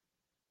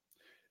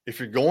If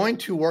you're going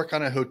to work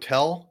on a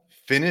hotel,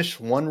 finish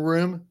one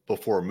room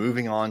before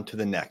moving on to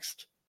the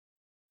next.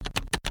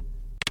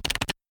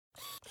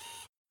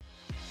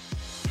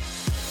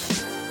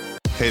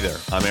 Hey there,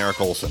 I'm Eric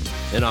Olson.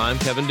 And I'm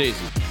Kevin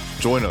Daisy.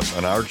 Join us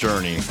on our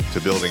journey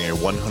to building a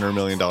 $100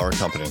 million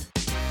company.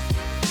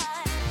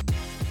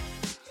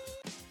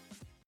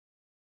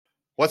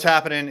 What's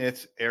happening?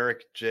 It's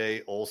Eric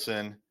J.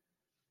 Olson.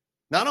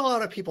 Not a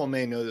lot of people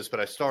may know this, but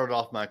I started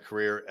off my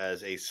career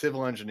as a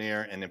civil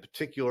engineer and in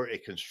particular, a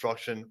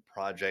construction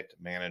project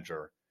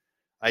manager.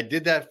 I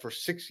did that for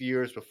 6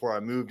 years before I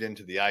moved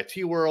into the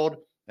IT world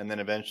and then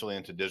eventually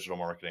into digital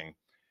marketing.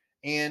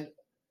 And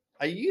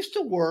I used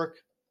to work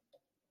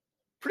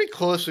pretty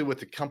closely with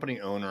the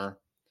company owner.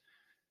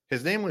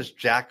 His name was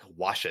Jack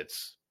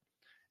Washitz.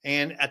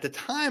 And at the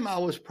time, I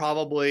was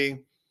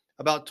probably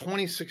about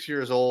 26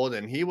 years old,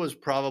 and he was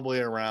probably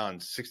around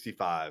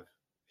 65.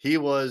 He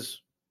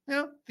was,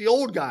 the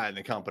old guy in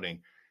the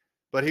company,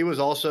 but he was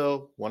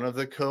also one of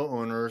the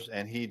co-owners,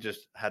 and he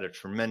just had a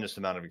tremendous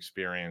amount of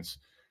experience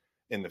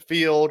in the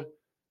field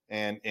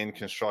and in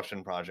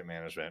construction project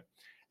management.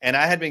 And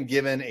I had been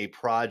given a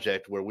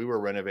project where we were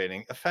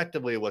renovating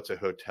effectively what's a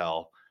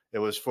hotel. It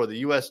was for the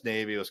U.S.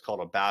 Navy. It was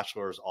called a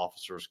Bachelor's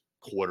Officers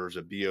Quarters,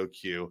 a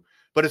BOQ,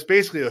 but it's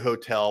basically a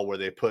hotel where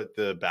they put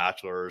the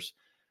bachelors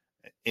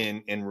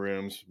in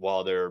rooms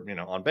while they're,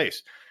 on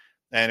base.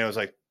 And it was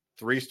like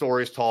 3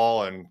 stories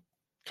tall and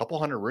a couple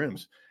hundred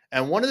rooms.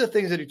 And one of the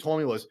things that he told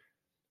me was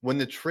when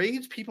the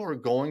trades people are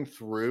going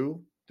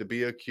through the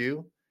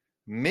BOQ,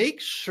 make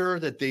sure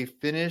that they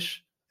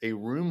finish a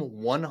room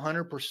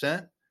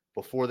 100%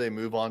 before they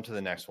move on to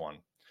the next one.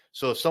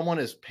 So if someone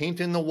is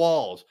painting the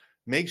walls,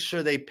 make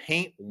sure they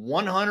paint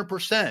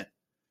 100%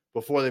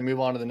 before they move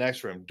on to the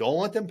next room. Don't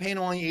let them paint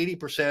only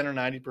 80% or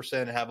 90%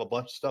 and have a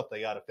bunch of stuff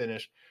they got to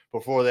finish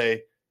before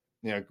they,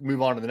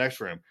 move on to the next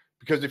room.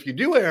 Because if you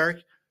do,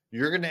 Eric,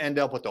 you're going to end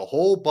up with a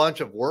whole bunch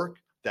of work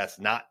that's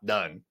not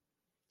done.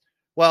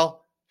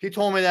 Well, he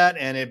told me that,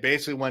 and it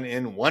basically went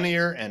in one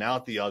ear and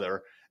out the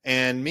other.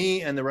 And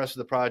me and the rest of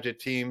the project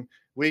team,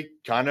 we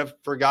kind of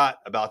forgot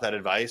about that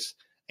advice.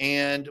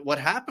 And what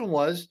happened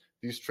was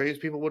these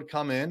tradespeople would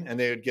come in and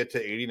they would get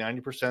to 80,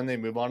 90%. They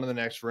move on to the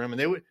next room,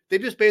 and they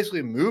just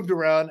basically moved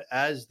around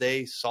as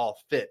they saw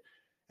fit.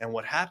 And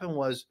what happened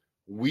was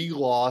we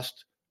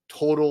lost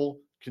total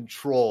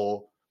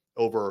control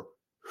over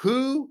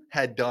who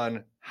had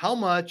done how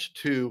much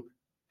to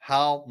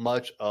how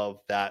much of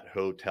that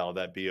hotel,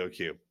 that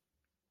BOQ.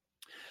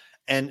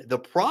 And the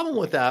problem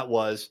with that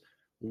was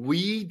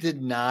we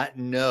did not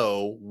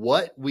know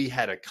what we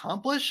had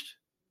accomplished,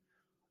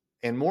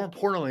 and more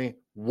importantly,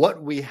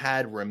 what we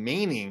had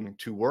remaining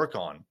to work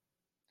on.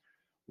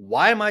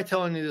 Why am I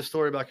telling you this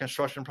story about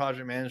construction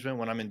project management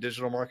when I'm in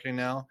digital marketing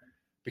now?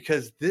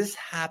 Because this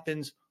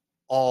happens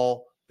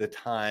all the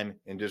time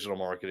in digital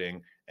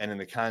marketing and in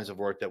the kinds of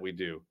work that we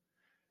do.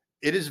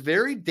 It is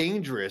very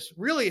dangerous,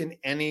 really, in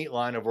any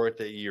line of work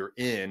that you're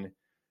in,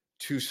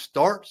 to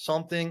start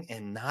something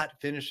and not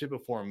finish it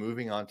before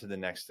moving on to the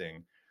next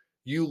thing.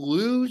 You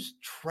lose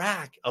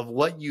track of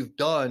what you've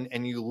done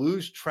and you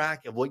lose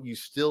track of what you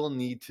still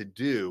need to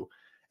do.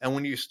 And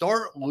when you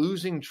start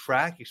losing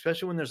track,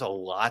 especially when there's a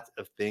lot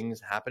of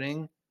things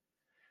happening,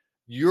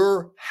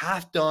 you're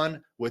half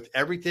done with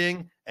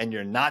everything and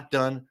you're not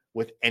done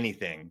with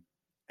anything.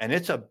 And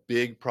it's a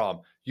big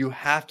problem. You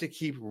have to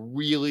keep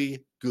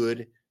really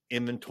good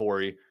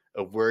inventory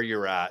of where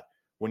you're at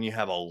when you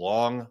have a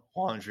long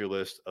laundry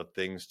list of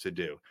things to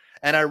do.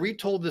 And I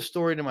retold this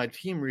story to my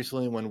team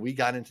recently when we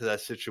got into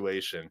that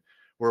situation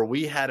where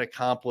we had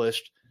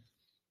accomplished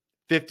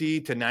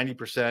 50 to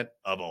 90%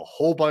 of a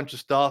whole bunch of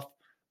stuff,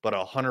 but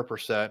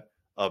 100%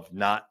 of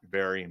not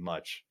very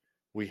much.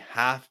 We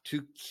have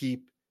to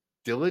keep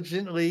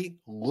diligently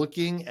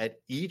looking at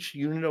each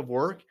unit of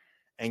work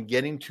and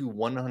getting to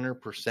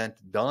 100%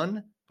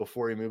 done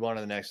before you move on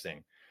to the next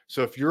thing.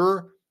 So if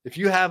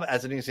you have,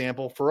 as an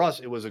example, for us,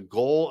 it was a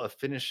goal of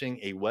finishing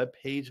a web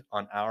page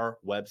on our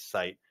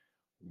website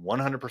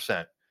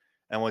 100%.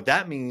 And what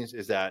that means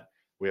is that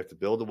we have to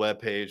build the web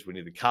page. We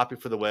need to copy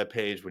for the web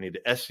page. We need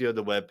to SEO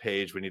the web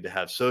page. We need to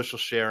have social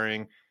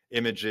sharing,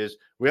 images.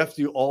 We have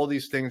to do all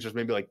these things. There's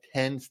maybe like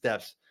 10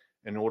 steps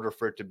in order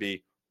for it to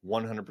be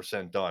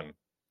 100% done.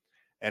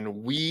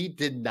 And we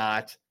did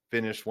not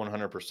finish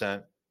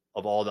 100%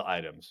 of all the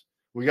items.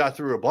 We got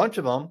through a bunch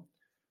of them,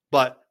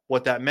 but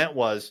what that meant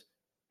was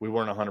we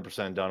weren't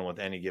 100% done with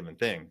any given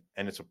thing.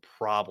 And it's a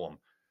problem.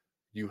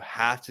 You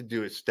have to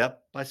do it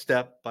step by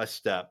step by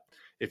step.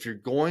 If you're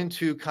going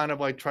to kind of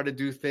like try to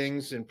do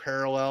things in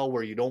parallel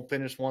where you don't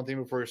finish one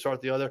thing before you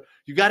start the other,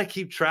 you got to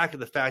keep track of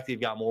the fact that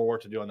you've got more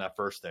work to do on that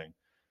first thing.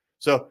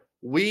 So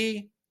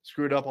we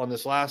screwed up on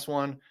this last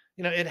one.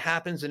 It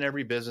happens in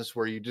every business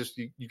where you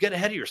get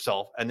ahead of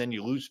yourself and then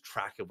you lose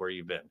track of where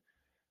you've been.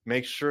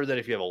 Make sure that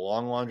if you have a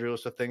long laundry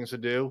list of things to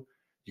do,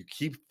 you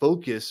keep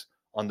focus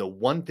on the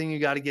one thing you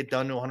got to get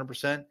done to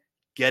 100%,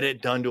 get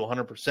it done to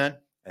 100%,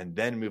 and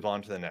then move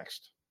on to the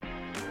next.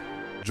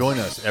 Join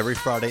us every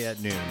Friday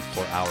at noon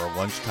for our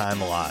Lunchtime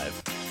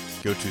Live.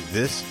 Go to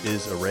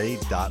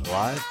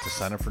thisisarray.live to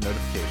sign up for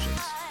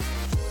notifications.